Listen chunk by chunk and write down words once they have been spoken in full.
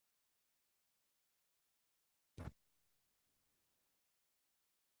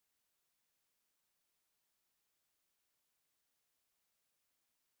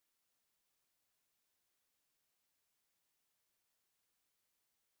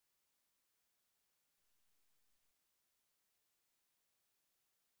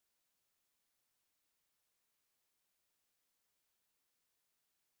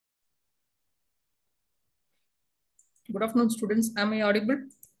Good afternoon, students. Am I audible?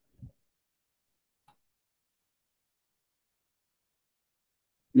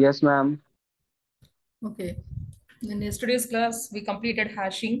 Yes, ma'am. Okay. In yesterday's class, we completed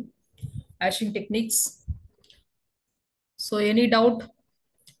hashing techniques. So, any doubt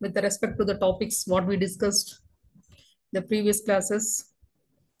with respect to the topics what we discussed the previous classes?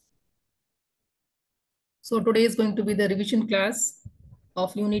 So, today is going to be the revision class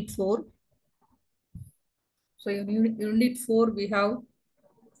of Unit 4. So, in Unit 4, we have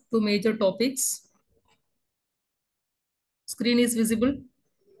two major topics. Screen is visible.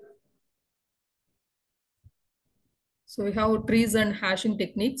 So, we have trees and hashing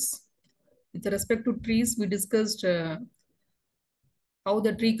techniques. With respect to trees, we discussed how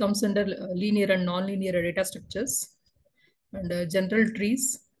the tree comes under linear and non-linear data structures, and general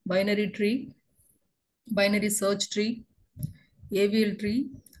trees, binary search tree, AVL tree,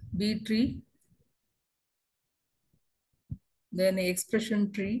 B tree, then expression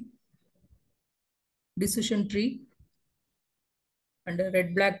tree, decision tree, and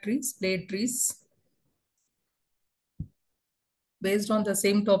red black trees, Splay trees. Based on the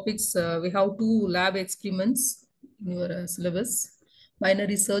same topics, we have two lab experiments in your syllabus: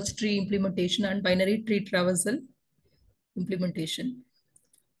 binary search tree implementation and binary tree traversal implementation.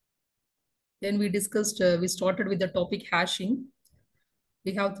 Then we started with the topic hashing.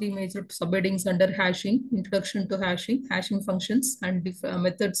 We have three major subheadings under hashing: introduction to hashing, hashing functions, and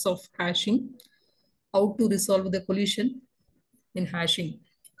methods of hashing, how to resolve the collision in hashing.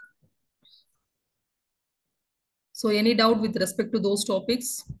 So any doubt with respect to those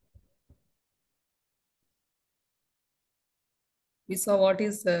topics? We saw what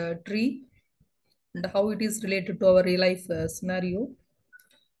is a tree and how it is related to our real life scenario,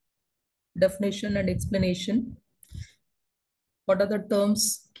 definition and explanation. What are the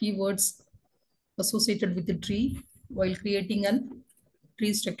terms, keywords associated with the tree while creating a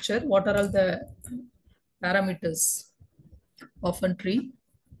tree structure? What are all the parameters of a tree?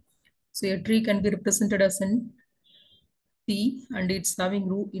 So a tree can be represented as an T, and it's having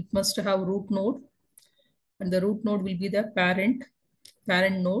root, it must have root node, and the root node will be the parent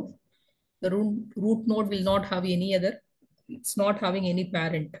node. The root node will not have any other, it's not having any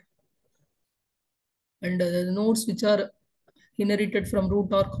parent. And the nodes which are inherited from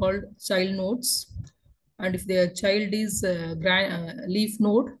root are called child nodes. And if the child is leaf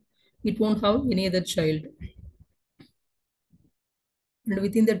node, it won't have any other child. And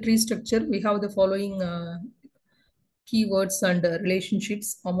within the tree structure, we have the following keywords and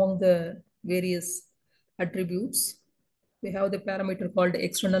relationships among the various attributes. We have the parameter called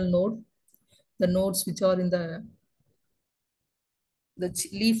external node. The nodes which are in the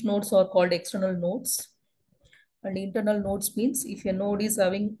leaf nodes are called external nodes. And internal nodes means if a node is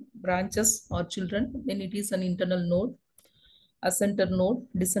having branches or children, then it is an internal node. Ascender node,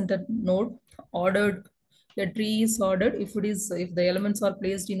 descender node, ordered. The tree is ordered if the elements are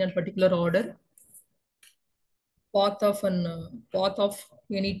placed in a particular order. Path of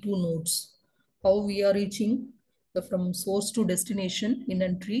any two nodes. How we are reaching from source to destination in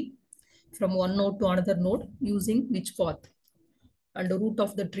a tree, from one node to another node using which path. And the root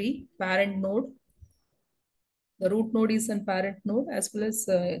of the tree, parent node. The root node is a parent node, as well as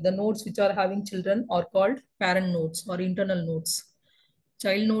the nodes which are having children are called parent nodes or internal nodes.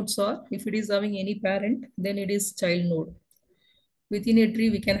 Child nodes are, if it is having any parent, then it is child node. Within a tree,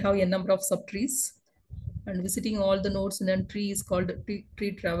 we can have a number of subtrees, and visiting all the nodes in a tree is called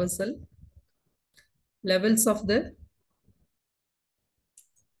tree traversal. Levels of the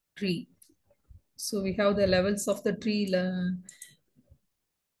tree. So we have the levels of the tree.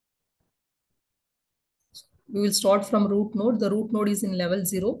 We will start from root node. The root node is in level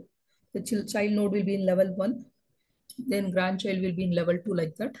 0. The child node will be in level 1. Then grandchild will be in level 2,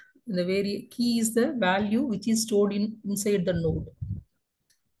 like that. And the very key is the value which is stored inside the node.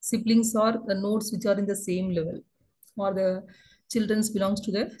 Siblings are the nodes which are in the same level, or the children belongs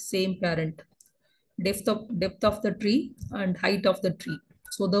to the same parent. Depth of the tree and height of the tree.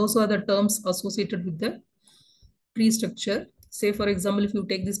 So those are the terms associated with the tree structure. Say for example, if you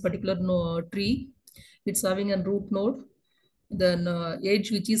take this particular tree, it's having a root node. The edge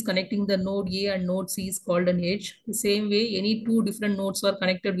which is connecting the node A and node C is called an edge. The same way, any two different nodes are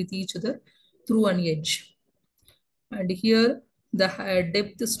connected with each other through an edge. And here the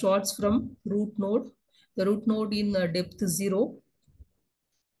depth starts from root node. The root node in depth 0,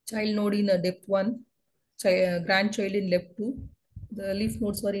 child node in depth 1, grandchild in depth 2. The leaf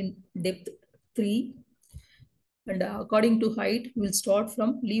nodes are in depth 3. And according to height, we will start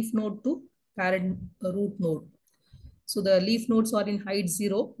from leaf node to parent root node. So the leaf nodes are in height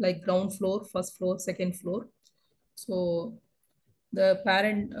 0, like ground floor, first floor, second floor. So the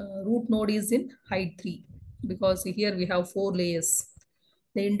parent root node is in height 3 because here we have 4 layers.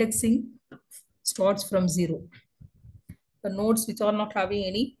 The indexing starts from 0. The nodes which are not having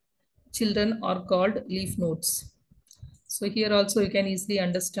any children are called leaf nodes. So here also you can easily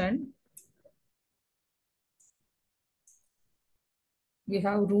understand. We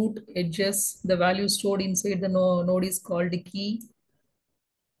have root, edges, the value stored inside the node is called key,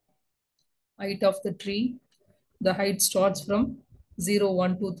 height of the tree. The height starts from 0,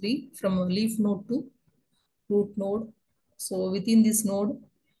 1, 2, 3, from a leaf node to root node. So within this node,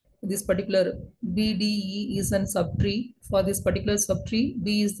 this particular BDE is a subtree. For this particular subtree,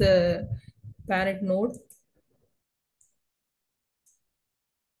 B is the parent node.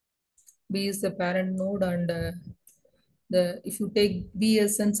 B is the parent node, and the if you take B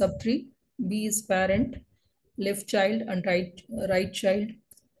as an subtree, B is parent, left child and right child.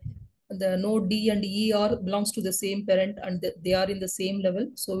 The node D and E are belongs to the same parent and they are in the same level,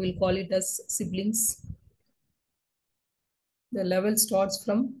 so we'll call it as siblings. The level starts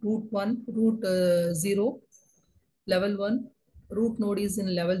from root 1, root 0, level 1. Root node is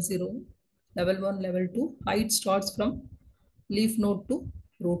in level 0, level 1, level 2. Height starts from leaf node to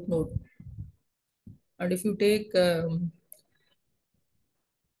root node. And if you take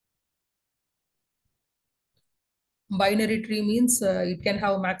binary tree means it can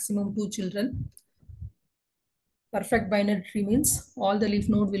have maximum 2 children. Perfect binary tree means all the leaf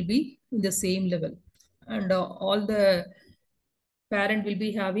node will be in the same level. And all the parent will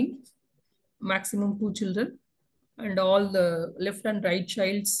be having maximum 2 children. And all the left and right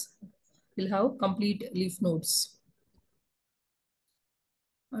childs will have complete leaf nodes.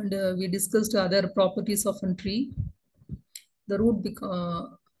 And we discussed other properties of a tree. The root,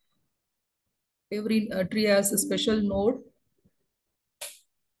 every tree has a special node.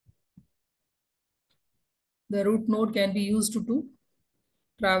 The root node can be used to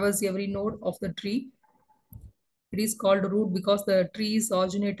traverse every node of the tree. It is called root because the tree is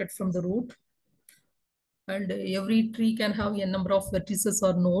originated from the root. And every tree can have a number of vertices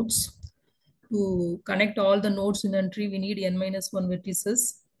or nodes. To connect all the nodes in a tree, we need n minus 1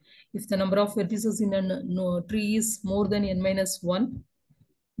 vertices. If the number of vertices in a tree is more than n minus 1,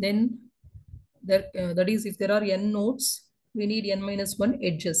 then that is, if there are n nodes, we need n minus 1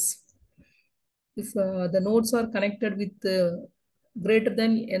 edges. If the nodes are connected with greater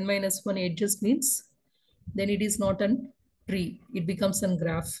than n minus 1 edges means, then it is not a tree. It becomes a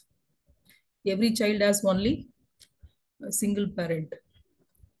graph. Every child has only a single parent.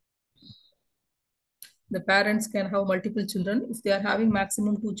 The parents can have multiple children. If they are having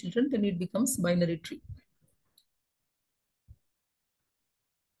maximum 2 children, then it becomes binary tree.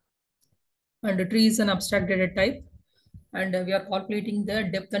 And a tree is an abstract data type. And we are calculating the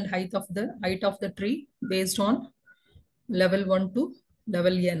depth and height of the tree based on level 1 to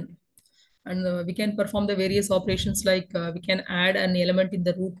level n. And we can perform the various operations like we can add an element in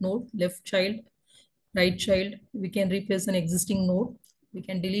the root node, left child, right child. We can replace an existing node. We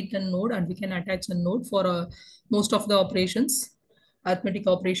can delete a node and we can attach a node for most of the operations, arithmetic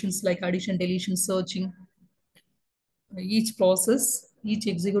operations like addition, deletion, searching. Each process, each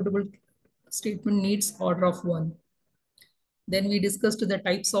executable statement needs order of 1. Then we discussed the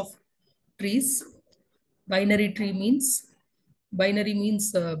types of trees. Binary tree means binary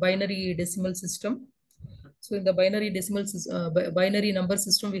decimal system. So in the binary number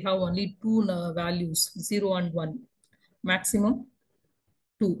system, we have only two values, 0 and 1. Maximum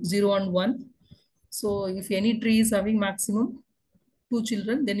 2, 0 and 1. So if any tree is having maximum 2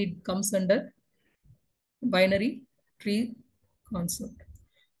 children, then it comes under binary tree concept.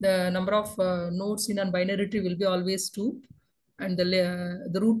 The number of nodes in a binary tree will be always 2. And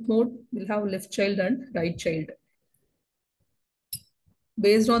the root node will have left child and right child.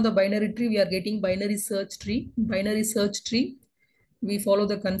 Based on the binary tree, we are getting binary search tree. Binary search tree, we follow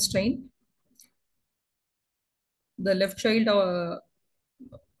the constraint. The left child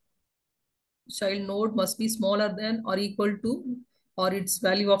node must be smaller than or equal to or its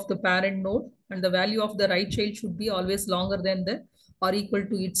value of the parent node, and the value of the right child should be always longer than the or equal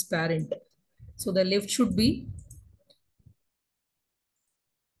to its parent. So the left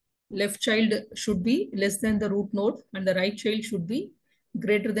child should be less than the root node and the right child should be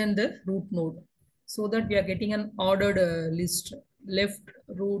greater than the root node, so that we are getting an ordered list, left,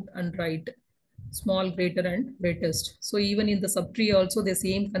 root and right, small, greater and greatest. So even in the subtree also the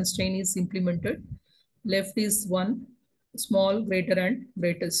same constraint is implemented. Left is 1, small, greater and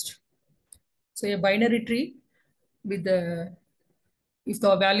greatest. So a binary tree with the, if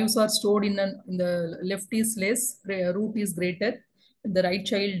the values are stored in the left is less, root is greater, the right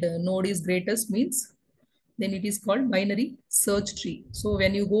child node is greatest means then it is called binary search tree. So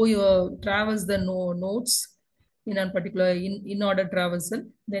when you go traverse the nodes in a particular in order traversal,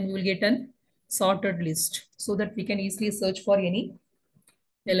 then you will get an sorted list so that we can easily search for any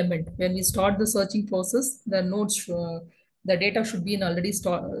element. When we start the searching process, the nodes, the data should be in already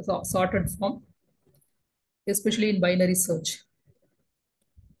sorted form, especially in binary search.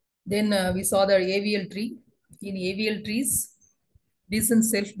 Then we saw the AVL tree. In AVL trees, this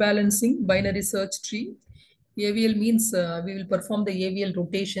is self-balancing binary search tree. AVL means we will perform the AVL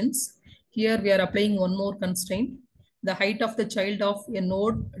rotations. Here we are applying one more constraint. The height of the child of a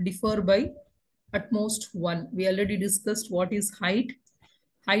node differ by at most one. We already discussed what is height.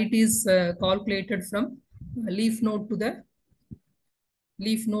 Height is calculated from leaf node to the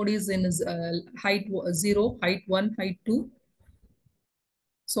leaf node is in height 0, height 1, height 2.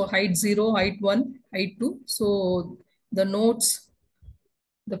 So height 0, height 1, height 2. So the nodes,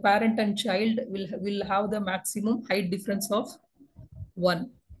 the parent and child will have the maximum height difference of 1.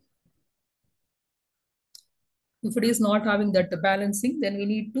 If it is not having that balancing, then we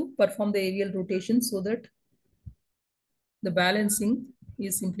need to perform the AVL rotation so that the balancing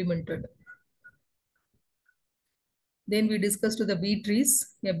is implemented. Then we discussed the B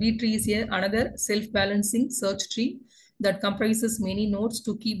trees. A B tree is here another self-balancing search tree that comprises many nodes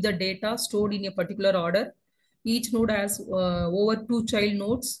to keep the data stored in a particular order. Each node has over 2 child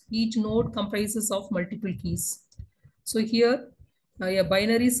nodes. Each node comprises of multiple keys. So here a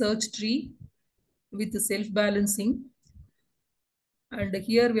binary search tree with self-balancing. And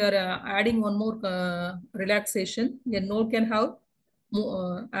here we are adding one more relaxation. A node can have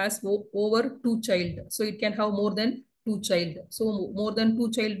over 2 child. So it can have more than 2 child. So more than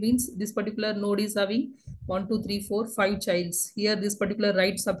 2 child means this particular node is having 1, 2, 3, 4, 5 childs. Here this particular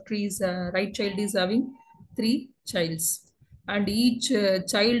right subtree is right child is having 3 childs. And each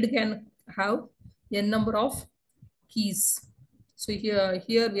child can have n number of keys. So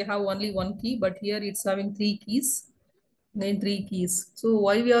here we have only one key, but here it's having 3 keys. Then 3 keys. So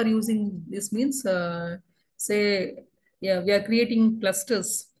why we are using this means, say, yeah, we are creating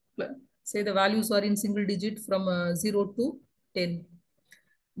clusters. Say the values are in single digit from 0 to 10.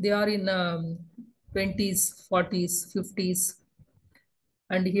 They are in 20s, 40s, 50s.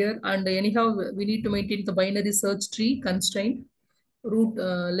 And here, and anyhow, we need to maintain the binary search tree constraint. Root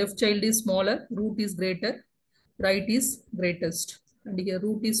left child is smaller, root is greater, right is greatest. And here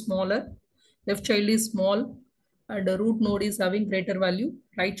root is smaller, left child is small, and the root node is having greater value,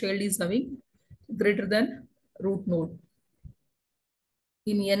 right child is having greater than root node.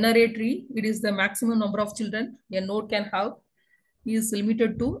 In n-array tree, it is the maximum number of children a node can have is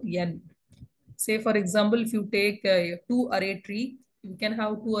limited to n. Say for example, if you take a 2-array tree, you can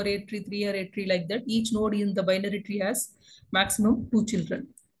have 2-array tree, 3-array tree like that. Each node in the binary tree has maximum 2 children.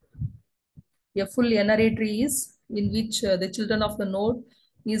 A full n-array tree is in which the children of the node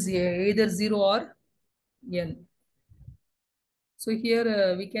is either 0 or n. So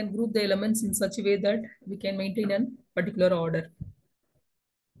here we can group the elements in such a way that we can maintain a particular order.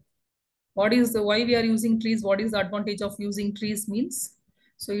 What is the why we are using trees? What is the advantage of using trees means?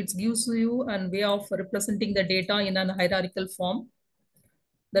 So it gives you a way of representing the data in an hierarchical form.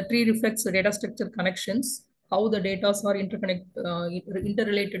 The tree reflects the data structure connections, how the data are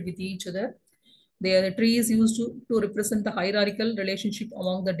interrelated with each other. The tree is used to represent the hierarchical relationship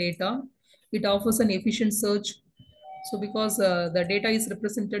among the data. It offers an efficient search. So because the data is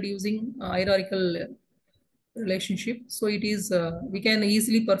represented using hierarchical relationship, so it is we can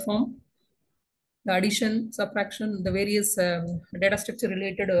easily perform the addition, subtraction, the various data structure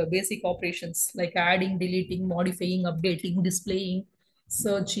related basic operations like adding, deleting, modifying, updating, displaying,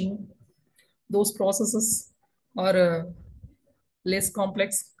 searching. Those processes are less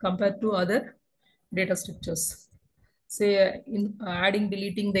complex compared to other data structures. Say in adding,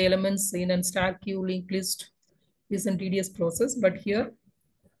 deleting the elements in a stack, queue, linked list is a tedious process, but here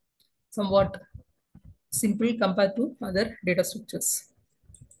somewhat simple compared to other data structures.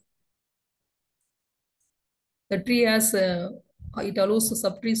 The tree has, it allows the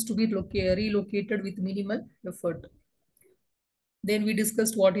subtrees to be relocated with minimal effort. Then we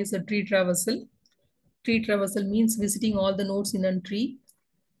discussed what is a tree traversal. Tree traversal means visiting all the nodes in a tree.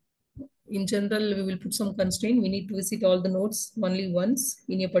 In general, we will put some constraint. We need to visit all the nodes only once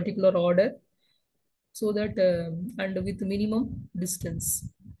in a particular order so that, and with minimum distance.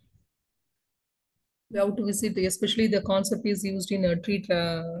 We have to visit, especially the concept is used in a tree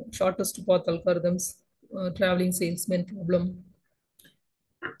shortest path algorithms, traveling salesman problem.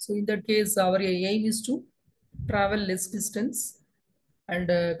 So in that case, our aim is to travel less distance and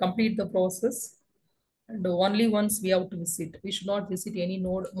complete the process. And only once we have to visit. We should not visit any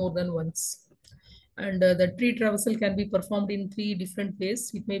node more than once. And the tree traversal can be performed in three different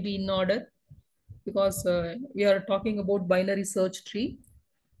ways. It may be in order because we are talking about binary search tree.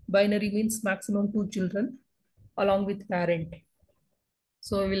 Binary means maximum two children along with parent.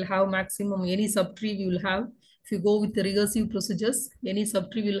 So we will have maximum any subtree we will have. If you go with the recursive procedures, any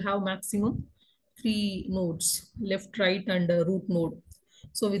subtree will have maximum three nodes, left, right, and root node.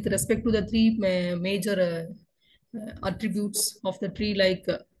 So with respect to the three major attributes of the tree like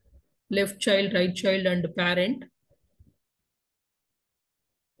left child, right child, and parent,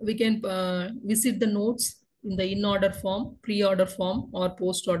 we can visit the nodes in the in order form, pre-order form, or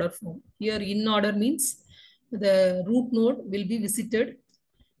post-order form. Here in order means the root node will be visited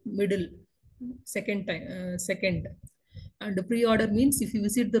middle, second. And the pre-order means if you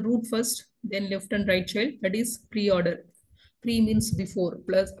visit the root first, then left and right child, that is pre-order. Pre means before,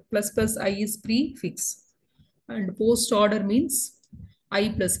 plus I is prefix. And post-order means I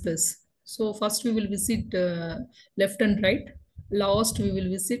plus plus. So first we will visit left and right. Last we will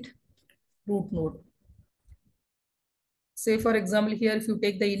visit root node. Say for example here if you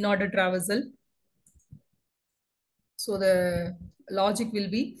take the in-order traversal, so the logic will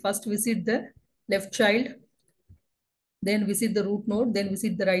be first visit the left child, then visit the root node, then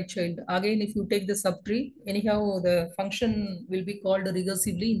visit the right child. Again, if you take the subtree, anyhow, the function will be called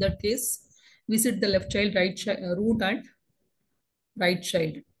recursively. In that case, visit the left child, root and right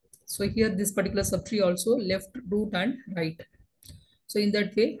child. So here this particular subtree also left, root and right. So in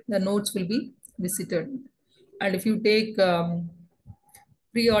that way, the nodes will be visited. And if you take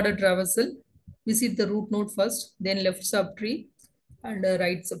pre-order traversal, visit the root node first, then left subtree and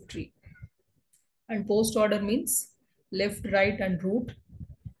right subtree. And post order means left, right, and root.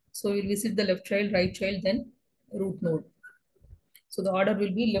 So we'll visit the left child, right child, then root node. So the order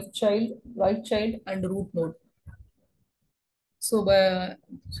will be left child, right child, and root node. So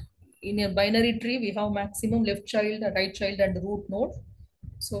in a binary tree, we have maximum left child, right child, and root node.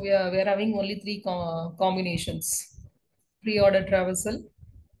 So we are having only three combinations: pre-order traversal,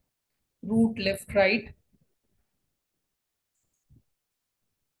 root left right,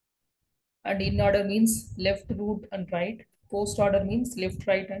 and in order means left root and right. Post order means left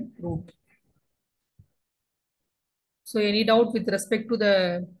right and root. So any doubt with respect to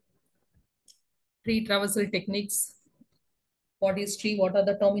the tree traversal techniques? What is tree? What are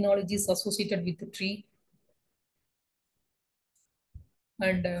the terminologies associated with the tree?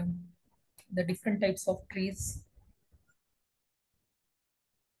 And the different types of trees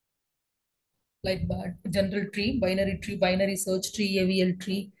like general tree, binary search tree, AVL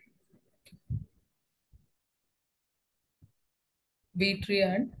tree, B tree,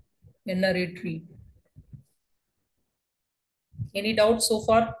 and NRA tree. Any doubts so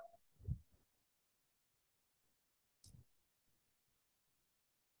far?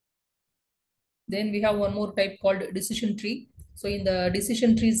 Then we have one more type called decision tree. So in the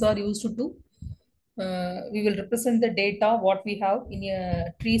decision trees are used to we will represent the data what we have in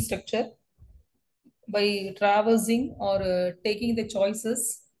a tree structure by traversing or taking the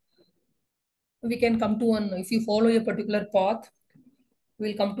choices. We can come to one, if you follow a particular path,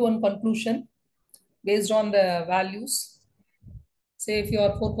 we'll come to one conclusion based on the values. Say if you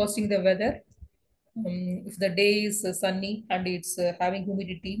are forecasting the weather, if the day is sunny and it's having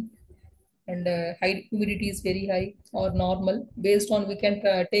humidity and high humidity is very high or normal, based on we can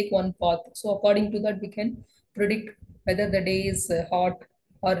take one path. So according to that, we can predict whether the day is hot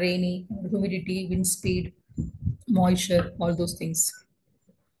or rainy, humidity, wind speed, moisture, all those things.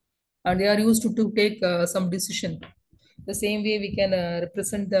 And they are used to take some decision. The same way we can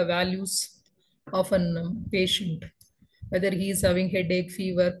represent the values of an patient, whether he is having headache,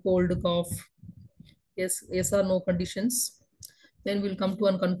 fever, cold, cough, yes or no conditions. Then we'll come to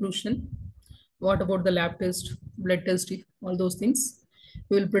a conclusion. What about the lab test, blood test, all those things?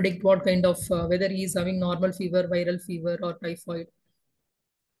 We will predict what kind of, whether he is having normal fever, viral fever, or typhoid,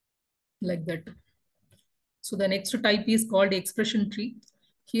 like that. So the next type is called expression tree.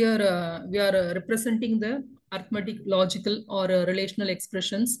 Here we are representing the arithmetic, logical, or relational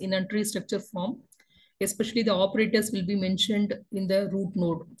expressions in a tree structure form. Especially the operators will be mentioned in the root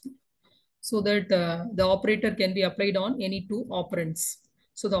node, so that the operator can be applied on any two operands.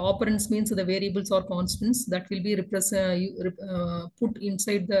 So the operands means the variables or constants that will be put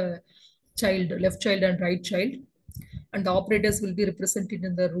inside the child, left child and right child, and the operators will be represented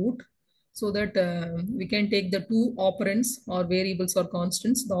in the root, so that we can take the two operands or variables or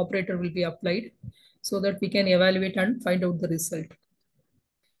constants, the operator will be applied, so that we can evaluate and find out the result.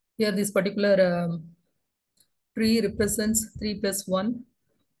 Here this particular tree represents 3 plus 1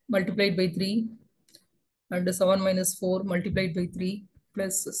 multiplied by 3 and 7 minus 4 multiplied by 3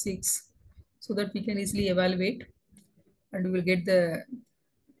 plus 6 so that we can easily evaluate and we will get the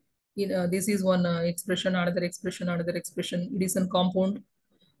this is one expression, another expression, another expression. It is a compound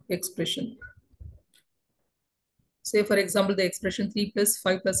expression. Say for example, the expression 3 plus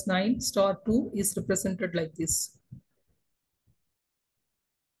 5 plus 9 star 2 is represented like this.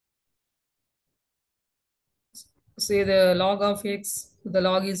 Say the log of x, the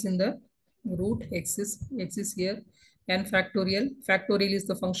log is in the root, x is here, and factorial. Factorial is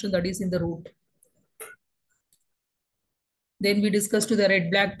the function that is in the root. Then we discussed the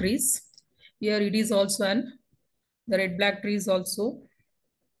red black trees. Here it is also an, the red black trees also,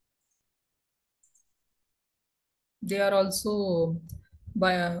 they are also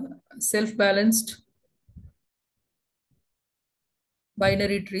by self-balanced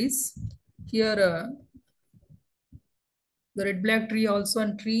binary trees. Here the red black tree also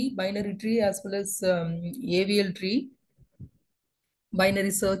and tree, binary tree as well as AVL tree,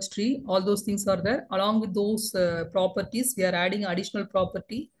 binary search tree, all those things are there. Along with those properties, we are adding additional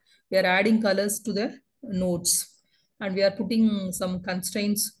property. We are adding colors to the nodes and we are putting some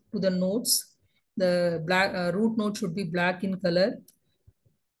constraints to the nodes. The black root node should be black in color,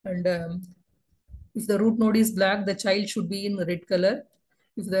 and if the root node is black, the child should be in red color.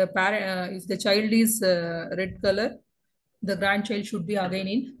 If the child is red color, the grandchild should be again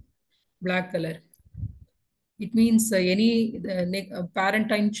in black color. It means any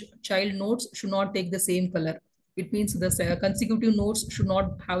parent and child nodes should not take the same color. It means the consecutive nodes should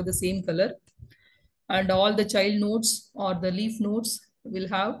not have the same color, and all the child nodes or the leaf nodes will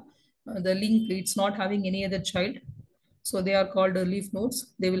have the link. It's not having any other child, so they are called leaf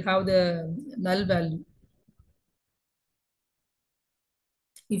nodes. They will have the null value.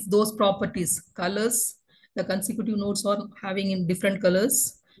 If those properties, colors, the consecutive nodes are having in different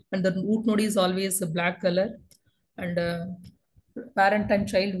colors, and the root node is always a black color, and parent and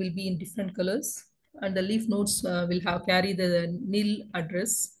child will be in different colors, and the leaf nodes will have carry the nil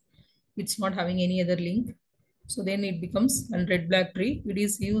address. It's not having any other link. So then it becomes a red black tree. It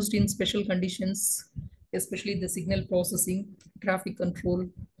is used in special conditions, especially the signal processing, traffic control,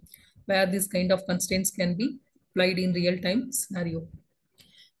 where this kind of constraints can be applied in real time scenario.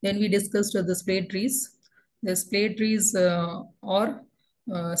 Then we discussed the splay trees. The splay trees are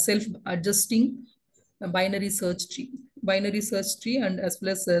self-adjusting binary search tree. Binary search tree and as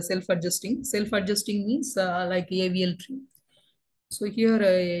well as self-adjusting. Self-adjusting means like AVL tree. So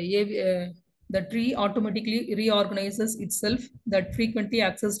here the tree automatically reorganizes itself, that frequently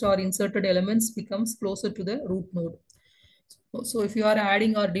accessed or inserted elements becomes closer to the root node. So if you are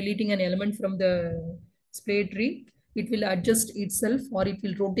adding or deleting an element from the splay tree, it will adjust itself or it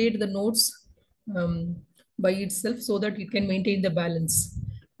will rotate the nodes um, by itself so that it can maintain the balance.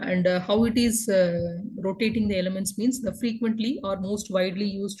 And how it is rotating the elements means the frequently or most widely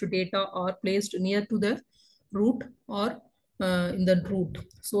used data are placed near to the root or in the root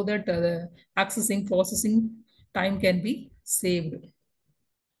so that the accessing processing time can be saved.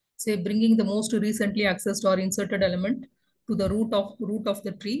 Say bringing the most recently accessed or inserted element to the root of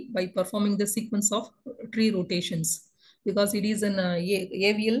the tree by performing the sequence of tree rotations, because it is an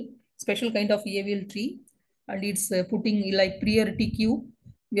AVL special kind of AVL tree, and it's putting like priority queue.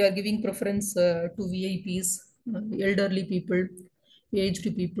 We are giving preference to VIPs, elderly people,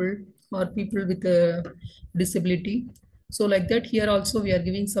 aged people, or people with a disability. So like that, here also we are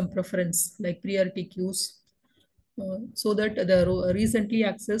giving some preference like priority queues so that the recently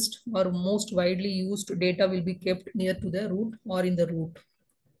accessed or most widely used data will be kept near to the root or in the root.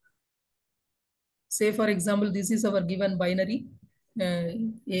 Say for example, this is our given binary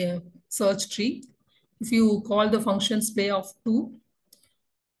search tree. If you call the function splay of 2,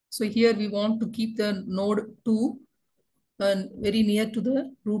 so here we want to keep the node 2 very near to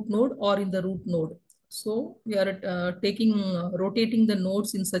the root node or in the root node. So we are rotating the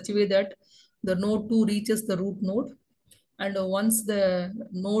nodes in such a way that the node 2 reaches the root node, and once the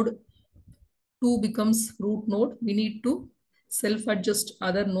node 2 becomes root node, we need to self-adjust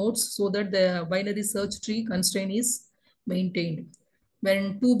other nodes so that the binary search tree constraint is maintained.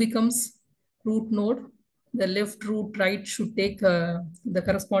 When 2 becomes root node, the left root right should take the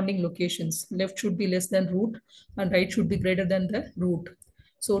corresponding locations. Left should be less than root and right should be greater than the root.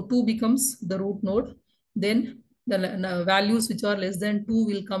 So 2 becomes the root node. Then the values which are less than 2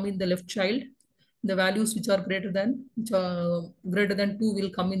 will come in the left child. The values which are greater than 2 will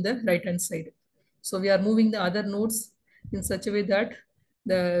come in the right hand side. So we are moving the other nodes in such a way that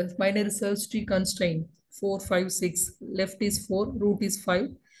the binary search tree constraint 4, 5, 6. Left is 4, root is 5,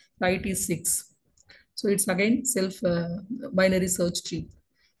 right is 6. So it's again self binary search tree.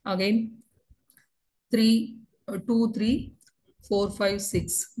 Again 3, 2, 3. 4, 5,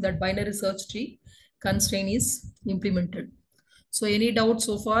 6. That binary search tree constraint is implemented. So any doubt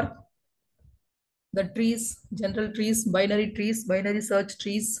so far? The trees, general trees, binary search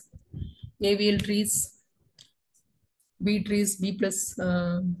trees, AVL trees, B trees, B plus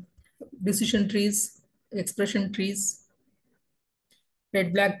decision trees, expression trees,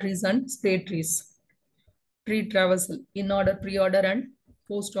 red black trees, and spray trees. Tree traversal, in order, pre-order, and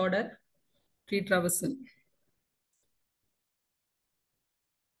post-order tree traversal.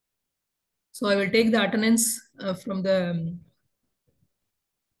 So I will take the attendance from the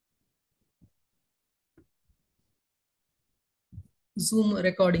Zoom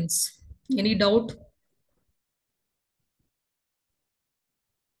recordings. Any doubt?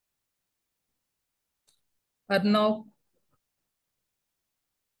 Arnav,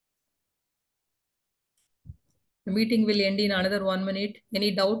 the meeting will end in another 1 minute.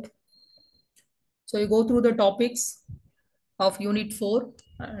 Any doubt? So you go through the topics of Unit 4,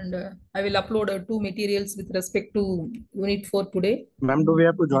 and I will upload 2 materials with respect to Unit 4 today. Ma'am, do we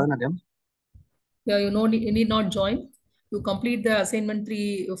have to join again? Yeah, you need not join. You complete the assignment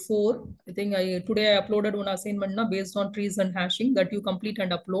 3, 4. I think today I uploaded one assignment now based on trees and hashing that you complete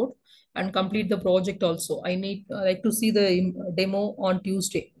and upload and complete the project also. I need like to see the demo on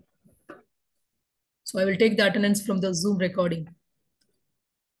Tuesday. So I will take the attendance from the Zoom recording.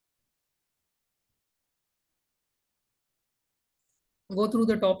 Go through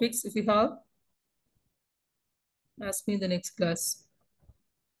the topics if you have. Ask me in the next class.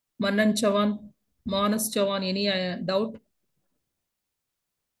 Manan Chavan, Manas Chavan, any doubt?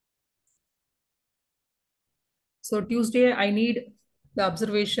 So Tuesday I need the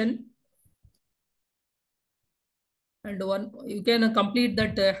observation, and one you can complete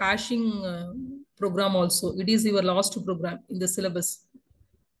that hashing program also. It is your last program in the syllabus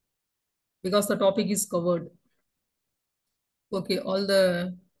because the topic is covered. Okay, all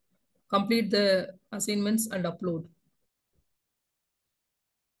the complete the assignments and upload.